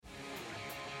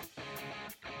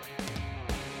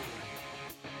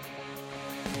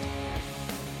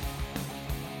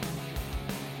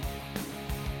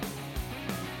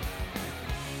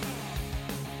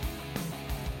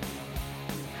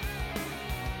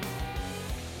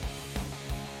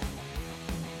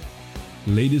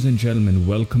Ladies and gentlemen,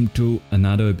 welcome to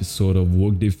another episode of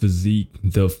Workday Physique,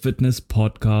 the fitness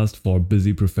podcast for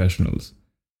busy professionals.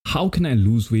 How can I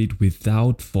lose weight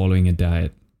without following a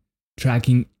diet?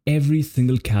 Tracking every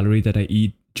single calorie that I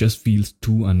eat just feels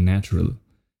too unnatural.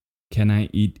 Can I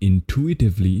eat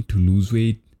intuitively to lose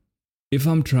weight? If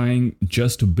I'm trying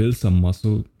just to build some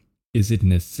muscle, is it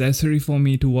necessary for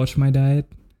me to watch my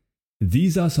diet?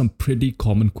 These are some pretty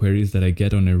common queries that I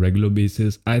get on a regular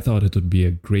basis. I thought it would be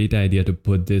a great idea to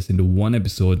put this into one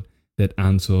episode that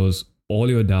answers all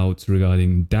your doubts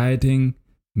regarding dieting,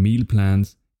 meal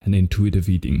plans, and intuitive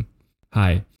eating.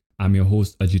 Hi, I'm your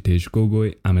host Ajitesh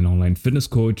Gogoi. I'm an online fitness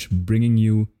coach bringing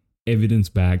you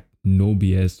evidence-backed, no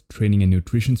BS training and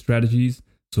nutrition strategies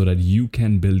so that you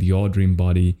can build your dream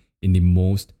body in the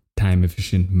most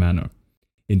time-efficient manner.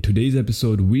 In today's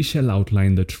episode, we shall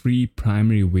outline the three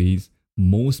primary ways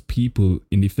most people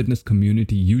in the fitness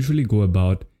community usually go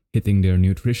about hitting their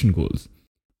nutrition goals.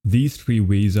 These three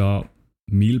ways are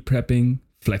meal prepping,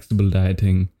 flexible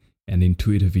dieting, and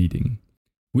intuitive eating.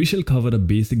 We shall cover the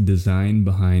basic design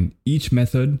behind each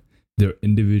method, their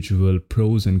individual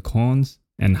pros and cons,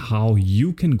 and how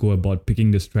you can go about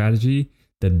picking the strategy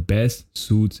that best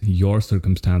suits your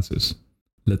circumstances.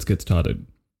 Let's get started.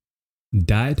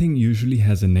 Dieting usually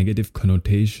has a negative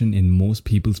connotation in most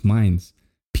people's minds.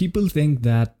 People think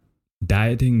that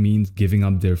dieting means giving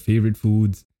up their favorite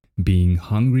foods, being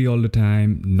hungry all the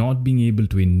time, not being able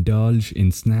to indulge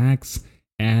in snacks,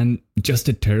 and just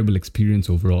a terrible experience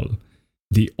overall.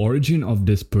 The origin of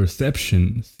this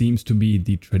perception seems to be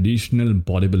the traditional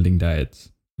bodybuilding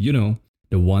diets. You know,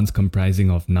 the ones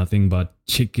comprising of nothing but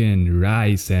chicken,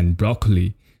 rice, and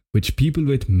broccoli, which people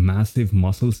with massive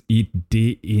muscles eat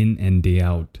day in and day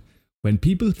out. When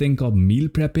people think of meal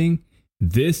prepping,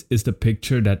 this is the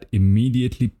picture that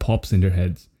immediately pops in their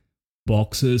heads.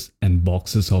 Boxes and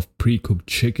boxes of pre-cooked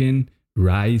chicken,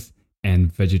 rice, and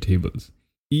vegetables.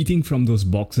 Eating from those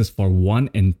boxes for one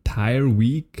entire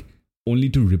week, only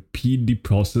to repeat the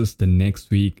process the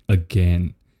next week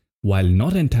again. While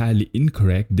not entirely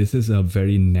incorrect, this is a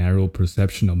very narrow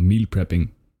perception of meal prepping.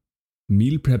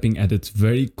 Meal prepping at its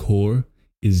very core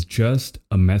is just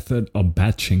a method of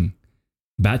batching.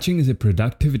 Batching is a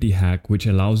productivity hack which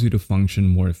allows you to function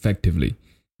more effectively.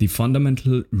 The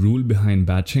fundamental rule behind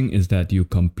batching is that you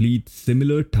complete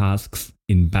similar tasks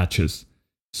in batches.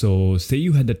 So say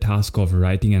you had the task of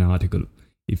writing an article.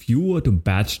 If you were to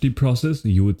batch the process,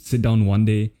 you would sit down one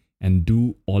day and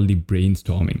do all the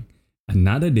brainstorming.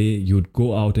 Another day, you would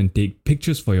go out and take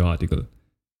pictures for your article.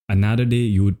 Another day,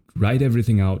 you would write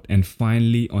everything out, and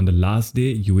finally, on the last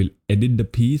day, you will edit the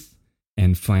piece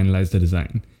and finalize the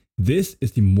design. This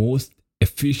is the most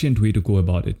efficient way to go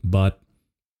about it. But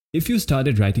if you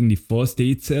started writing the first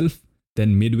day itself,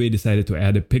 then midway decided to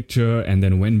add a picture and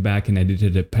then went back and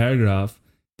edited a paragraph,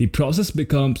 the process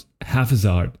becomes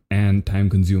haphazard and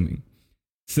time-consuming.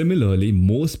 Similarly,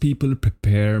 most people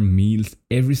prepare meals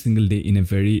every single day in a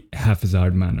very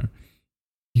haphazard manner.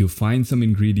 You find some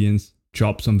ingredients,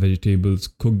 chop some vegetables,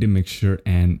 cook the mixture,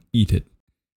 and eat it.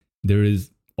 There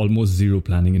is almost zero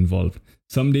planning involved.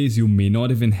 Some days you may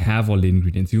not even have all the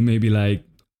ingredients. You may be like,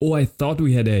 oh, I thought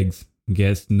we had eggs.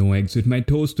 Guess no eggs with my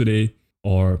toast today.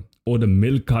 Or, oh, the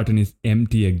milk carton is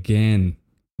empty again.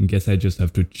 Guess I just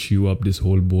have to chew up this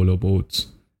whole bowl of oats.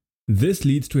 This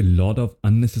leads to a lot of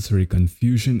unnecessary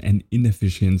confusion and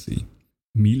inefficiency.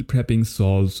 Meal prepping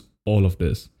solves all of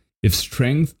this. If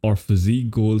strength or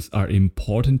physique goals are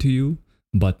important to you,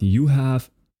 but you have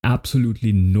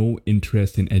absolutely no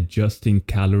interest in adjusting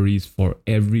calories for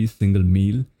every single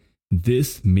meal,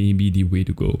 this may be the way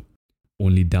to go.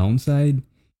 Only downside,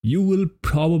 you will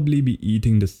probably be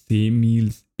eating the same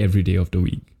meals every day of the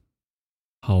week.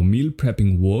 How meal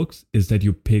prepping works is that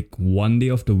you pick one day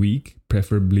of the week,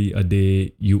 preferably a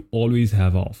day you always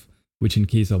have off, which in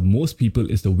case of most people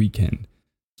is the weekend.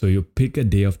 So you pick a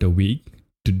day of the week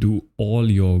to do all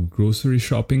your grocery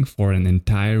shopping for an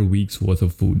entire week's worth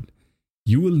of food.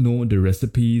 You will know the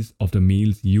recipes of the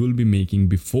meals you will be making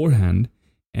beforehand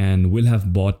and will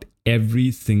have bought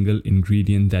every single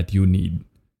ingredient that you need.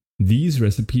 These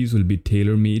recipes will be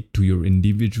tailor-made to your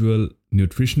individual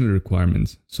nutritional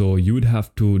requirements. So you would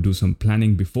have to do some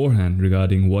planning beforehand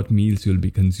regarding what meals you'll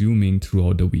be consuming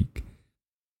throughout the week.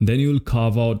 Then you'll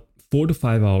carve out 4 to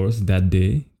 5 hours that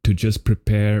day to just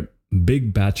prepare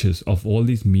big batches of all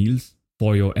these meals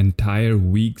for your entire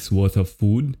week's worth of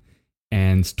food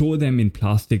and store them in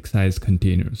plastic-sized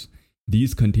containers.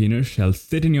 These containers shall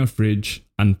sit in your fridge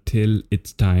until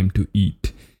it's time to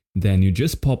eat. Then you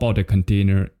just pop out a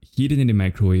container, heat it in the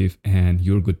microwave, and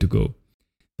you're good to go.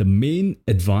 The main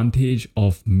advantage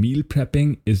of meal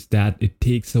prepping is that it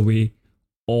takes away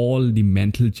all the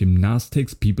mental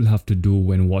gymnastics people have to do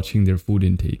when watching their food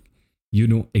intake. You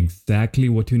know exactly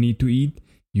what you need to eat.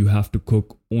 You have to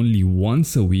cook only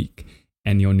once a week,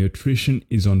 and your nutrition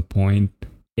is on point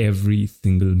every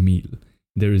single meal.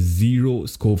 There is zero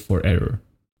scope for error.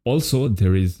 Also,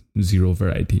 there is zero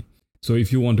variety. So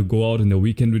if you want to go out in the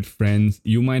weekend with friends,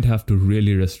 you might have to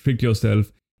really restrict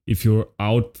yourself. If you're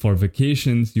out for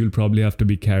vacations, you'll probably have to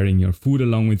be carrying your food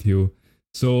along with you.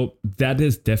 So that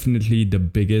is definitely the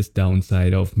biggest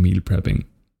downside of meal prepping.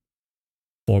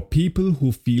 For people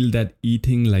who feel that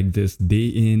eating like this day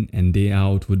in and day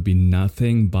out would be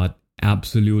nothing but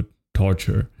absolute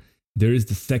torture, there is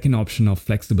the second option of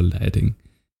flexible dieting.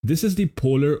 This is the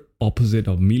polar opposite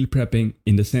of meal prepping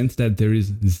in the sense that there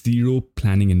is zero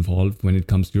planning involved when it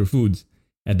comes to your foods.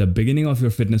 At the beginning of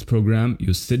your fitness program,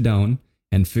 you sit down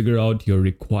and figure out your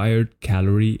required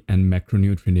calorie and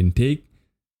macronutrient intake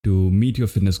to meet your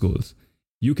fitness goals.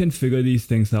 You can figure these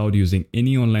things out using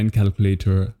any online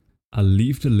calculator. I'll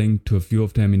leave the link to a few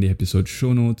of them in the episode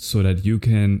show notes so that you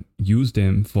can use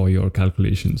them for your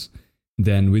calculations.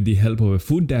 Then with the help of a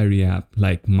food diary app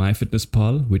like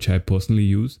MyFitnessPal, which I personally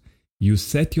use, you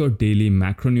set your daily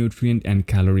macronutrient and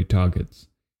calorie targets.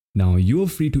 Now you are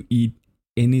free to eat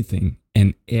anything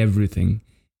and everything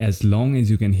as long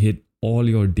as you can hit all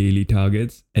your daily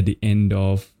targets at the end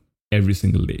of every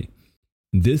single day.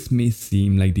 This may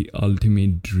seem like the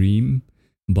ultimate dream,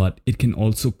 but it can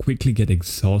also quickly get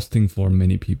exhausting for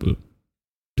many people.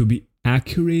 To be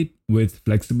accurate with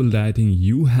flexible dieting,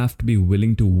 you have to be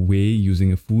willing to weigh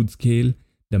using a food scale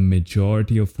the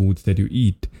majority of foods that you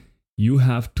eat. You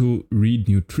have to read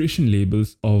nutrition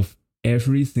labels of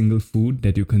every single food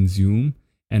that you consume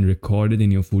and record it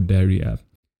in your food diary app.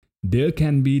 There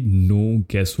can be no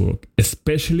guesswork,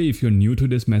 especially if you're new to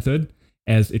this method,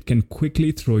 as it can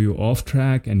quickly throw you off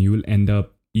track and you will end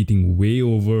up eating way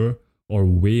over or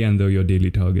way under your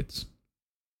daily targets.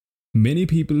 Many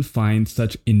people find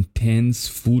such intense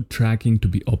food tracking to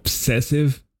be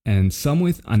obsessive, and some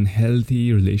with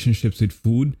unhealthy relationships with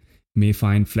food may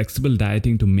find flexible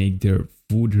dieting to make their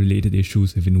food-related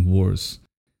issues even worse.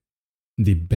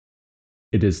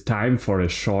 It is time for a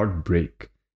short break.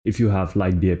 If you have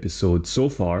liked the episode so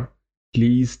far,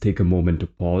 please take a moment to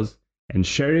pause and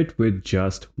share it with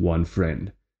just one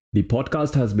friend. The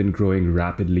podcast has been growing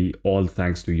rapidly, all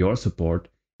thanks to your support,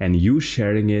 and you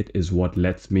sharing it is what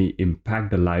lets me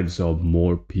impact the lives of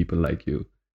more people like you.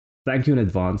 Thank you in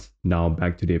advance. Now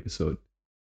back to the episode.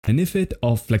 The benefit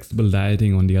of flexible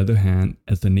dieting, on the other hand,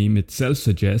 as the name itself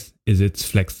suggests, is its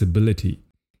flexibility.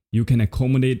 You can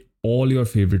accommodate all your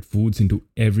favorite foods into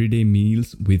everyday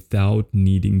meals without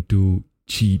needing to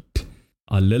cheat.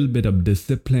 A little bit of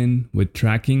discipline with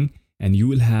tracking, and you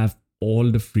will have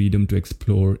all the freedom to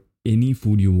explore any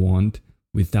food you want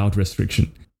without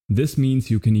restriction. This means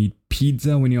you can eat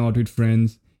pizza when you're out with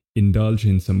friends, indulge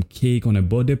in some cake on a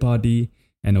birthday party,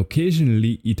 and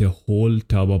occasionally eat a whole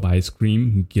tub of ice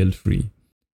cream guilt-free.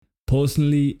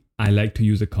 Personally, I like to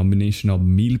use a combination of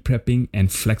meal prepping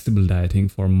and flexible dieting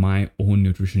for my own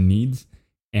nutrition needs,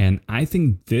 and I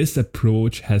think this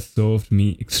approach has served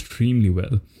me extremely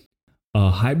well. A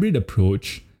hybrid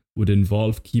approach would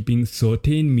involve keeping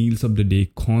certain meals of the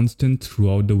day constant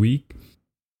throughout the week.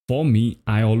 For me,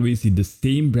 I always eat the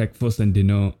same breakfast and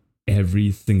dinner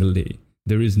every single day.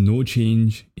 There is no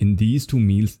change in these two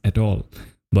meals at all.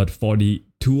 But for the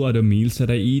two other meals that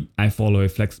I eat, I follow a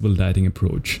flexible dieting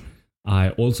approach. I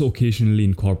also occasionally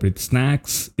incorporate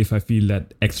snacks if I feel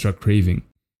that extra craving.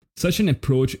 Such an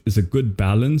approach is a good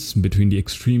balance between the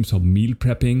extremes of meal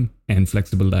prepping and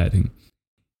flexible dieting.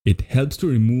 It helps to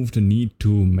remove the need to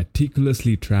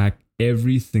meticulously track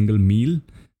every single meal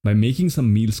by making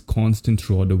some meals constant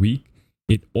throughout the week.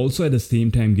 It also at the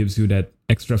same time gives you that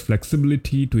extra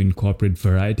flexibility to incorporate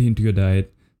variety into your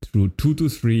diet through 2 to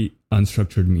 3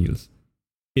 unstructured meals.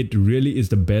 It really is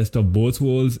the best of both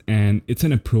worlds, and it's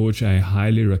an approach I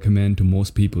highly recommend to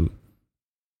most people.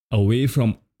 Away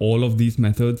from all of these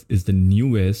methods is the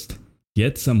newest,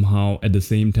 yet somehow at the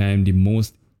same time the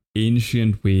most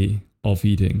ancient way of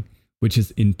eating, which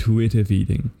is intuitive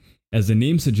eating. As the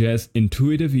name suggests,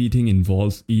 intuitive eating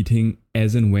involves eating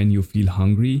as and when you feel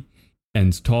hungry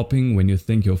and stopping when you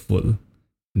think you're full.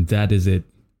 That is it.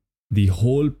 The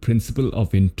whole principle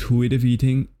of intuitive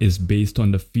eating is based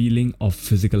on the feeling of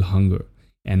physical hunger.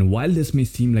 And while this may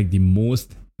seem like the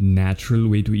most natural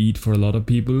way to eat for a lot of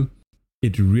people,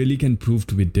 it really can prove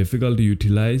to be difficult to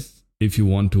utilize if you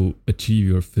want to achieve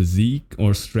your physique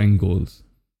or strength goals.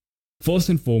 First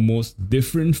and foremost,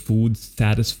 different foods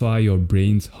satisfy your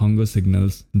brain's hunger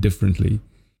signals differently.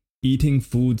 Eating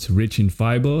foods rich in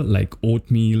fiber like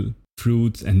oatmeal,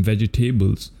 fruits, and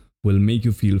vegetables will make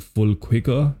you feel full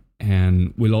quicker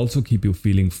and will also keep you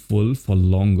feeling full for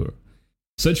longer.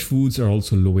 Such foods are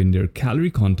also low in their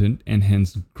calorie content and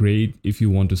hence great if you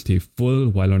want to stay full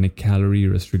while on a calorie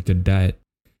restricted diet.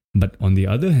 But on the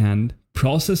other hand,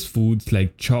 processed foods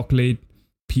like chocolate,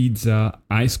 pizza,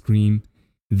 ice cream,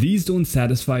 these don't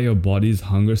satisfy your body's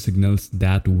hunger signals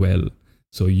that well.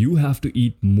 So you have to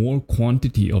eat more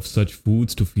quantity of such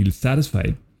foods to feel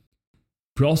satisfied.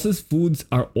 Processed foods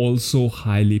are also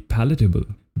highly palatable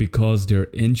because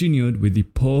they're engineered with the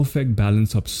perfect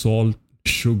balance of salt,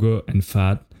 sugar, and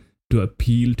fat to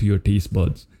appeal to your taste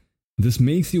buds. This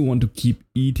makes you want to keep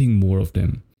eating more of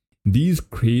them. These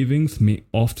cravings may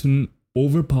often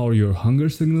overpower your hunger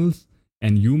signals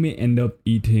and you may end up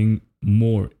eating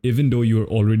more even though you're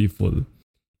already full.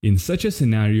 In such a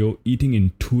scenario, eating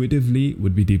intuitively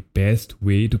would be the best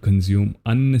way to consume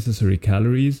unnecessary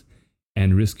calories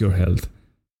and risk your health.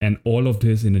 And all of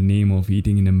this in the name of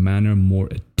eating in a manner more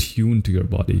attuned to your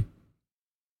body.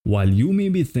 While you may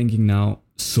be thinking now,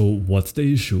 so what's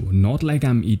the issue? Not like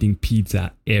I'm eating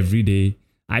pizza every day.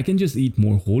 I can just eat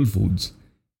more whole foods.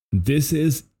 This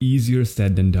is easier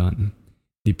said than done.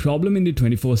 The problem in the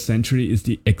 21st century is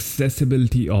the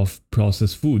accessibility of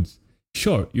processed foods.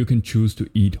 Sure, you can choose to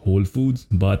eat whole foods,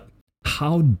 but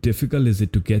how difficult is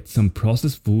it to get some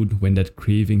processed food when that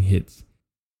craving hits?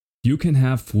 You can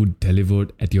have food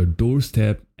delivered at your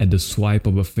doorstep at the swipe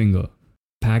of a finger.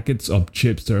 Packets of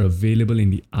chips are available in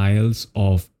the aisles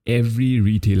of every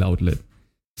retail outlet.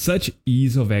 Such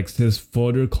ease of access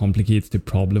further complicates the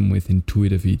problem with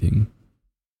intuitive eating.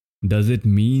 Does it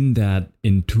mean that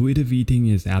intuitive eating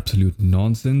is absolute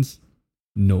nonsense?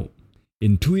 No.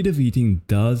 Intuitive eating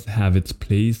does have its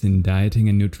place in dieting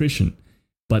and nutrition,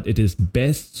 but it is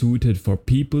best suited for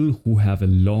people who have a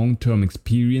long-term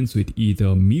experience with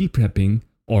either meal prepping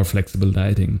or flexible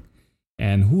dieting,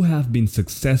 and who have been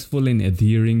successful in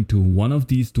adhering to one of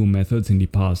these two methods in the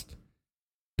past.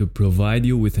 To provide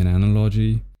you with an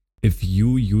analogy, if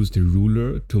you used a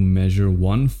ruler to measure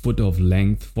 1 foot of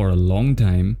length for a long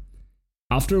time,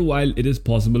 after a while it is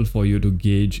possible for you to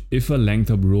gauge if a length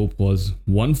of rope was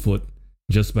 1 foot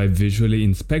just by visually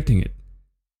inspecting it.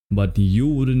 But you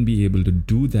wouldn't be able to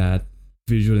do that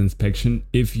visual inspection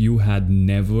if you had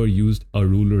never used a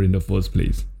ruler in the first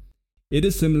place. It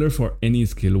is similar for any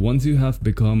skill. Once you have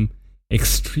become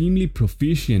extremely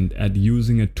proficient at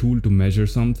using a tool to measure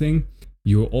something,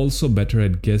 you're also better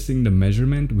at guessing the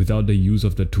measurement without the use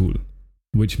of the tool,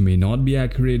 which may not be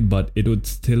accurate, but it would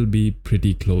still be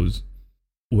pretty close.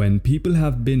 When people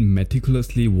have been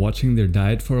meticulously watching their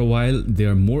diet for a while, they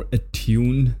are more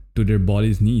attuned to their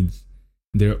body's needs.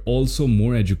 They're also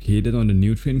more educated on the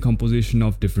nutrient composition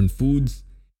of different foods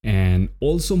and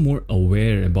also more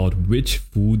aware about which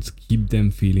foods keep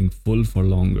them feeling full for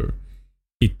longer.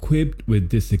 Equipped with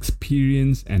this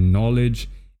experience and knowledge,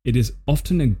 it is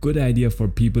often a good idea for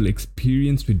people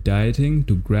experienced with dieting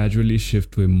to gradually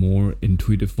shift to a more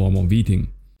intuitive form of eating.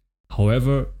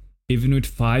 However, even with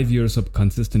 5 years of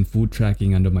consistent food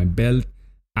tracking under my belt,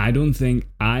 I don't think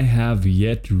I have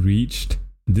yet reached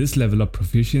this level of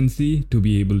proficiency to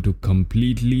be able to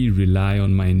completely rely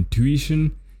on my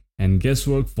intuition and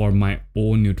guesswork for my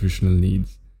own nutritional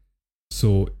needs.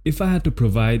 So if I had to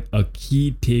provide a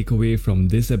key takeaway from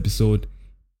this episode,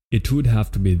 it would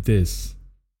have to be this.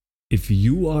 If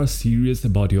you are serious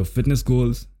about your fitness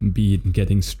goals, be it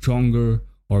getting stronger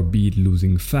or be it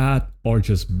losing fat or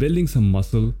just building some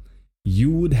muscle,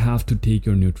 you would have to take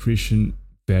your nutrition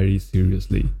very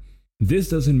seriously. This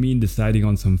doesn't mean deciding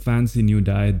on some fancy new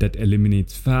diet that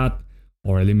eliminates fat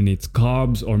or eliminates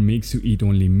carbs or makes you eat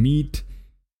only meat.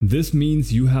 This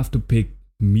means you have to pick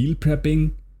meal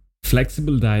prepping,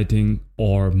 flexible dieting,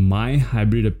 or my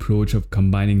hybrid approach of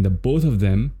combining the both of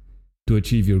them to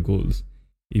achieve your goals.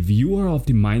 If you are of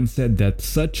the mindset that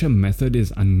such a method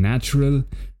is unnatural,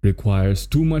 requires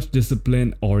too much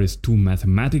discipline, or is too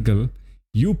mathematical,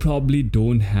 you probably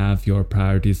don't have your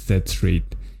priorities set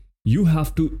straight. You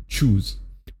have to choose.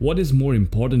 What is more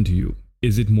important to you?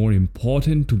 Is it more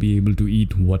important to be able to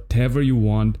eat whatever you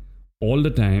want all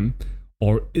the time?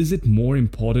 Or is it more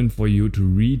important for you to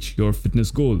reach your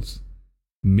fitness goals?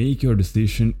 Make your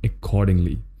decision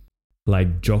accordingly.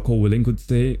 Like Jocko Willink could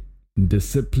say,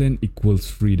 discipline equals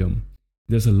freedom.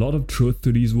 There's a lot of truth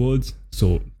to these words,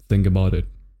 so think about it.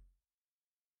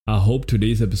 I hope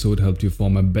today's episode helped you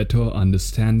form a better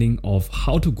understanding of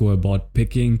how to go about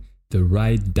picking the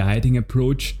right dieting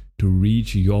approach to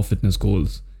reach your fitness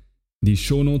goals. The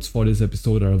show notes for this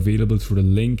episode are available through the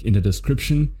link in the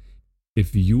description.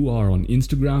 If you are on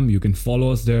Instagram, you can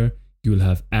follow us there. You'll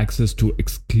have access to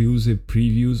exclusive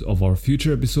previews of our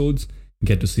future episodes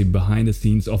get to see behind the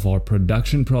scenes of our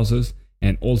production process,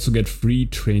 and also get free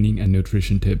training and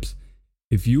nutrition tips.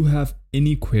 If you have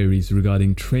any queries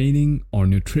regarding training or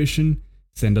nutrition,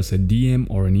 send us a DM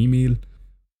or an email.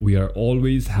 We are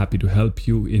always happy to help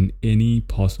you in any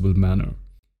possible manner.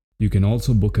 You can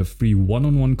also book a free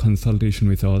one-on-one consultation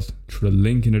with us through the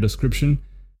link in the description.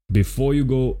 Before you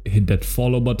go, hit that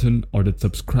follow button or that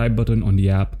subscribe button on the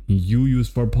app you use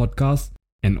for podcasts,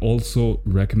 and also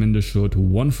recommend the show to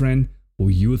one friend who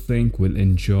you think will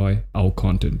enjoy our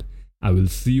content. I will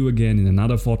see you again in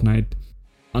another fortnight.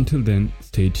 Until then,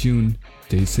 stay tuned,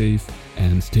 stay safe,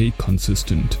 and stay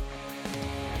consistent.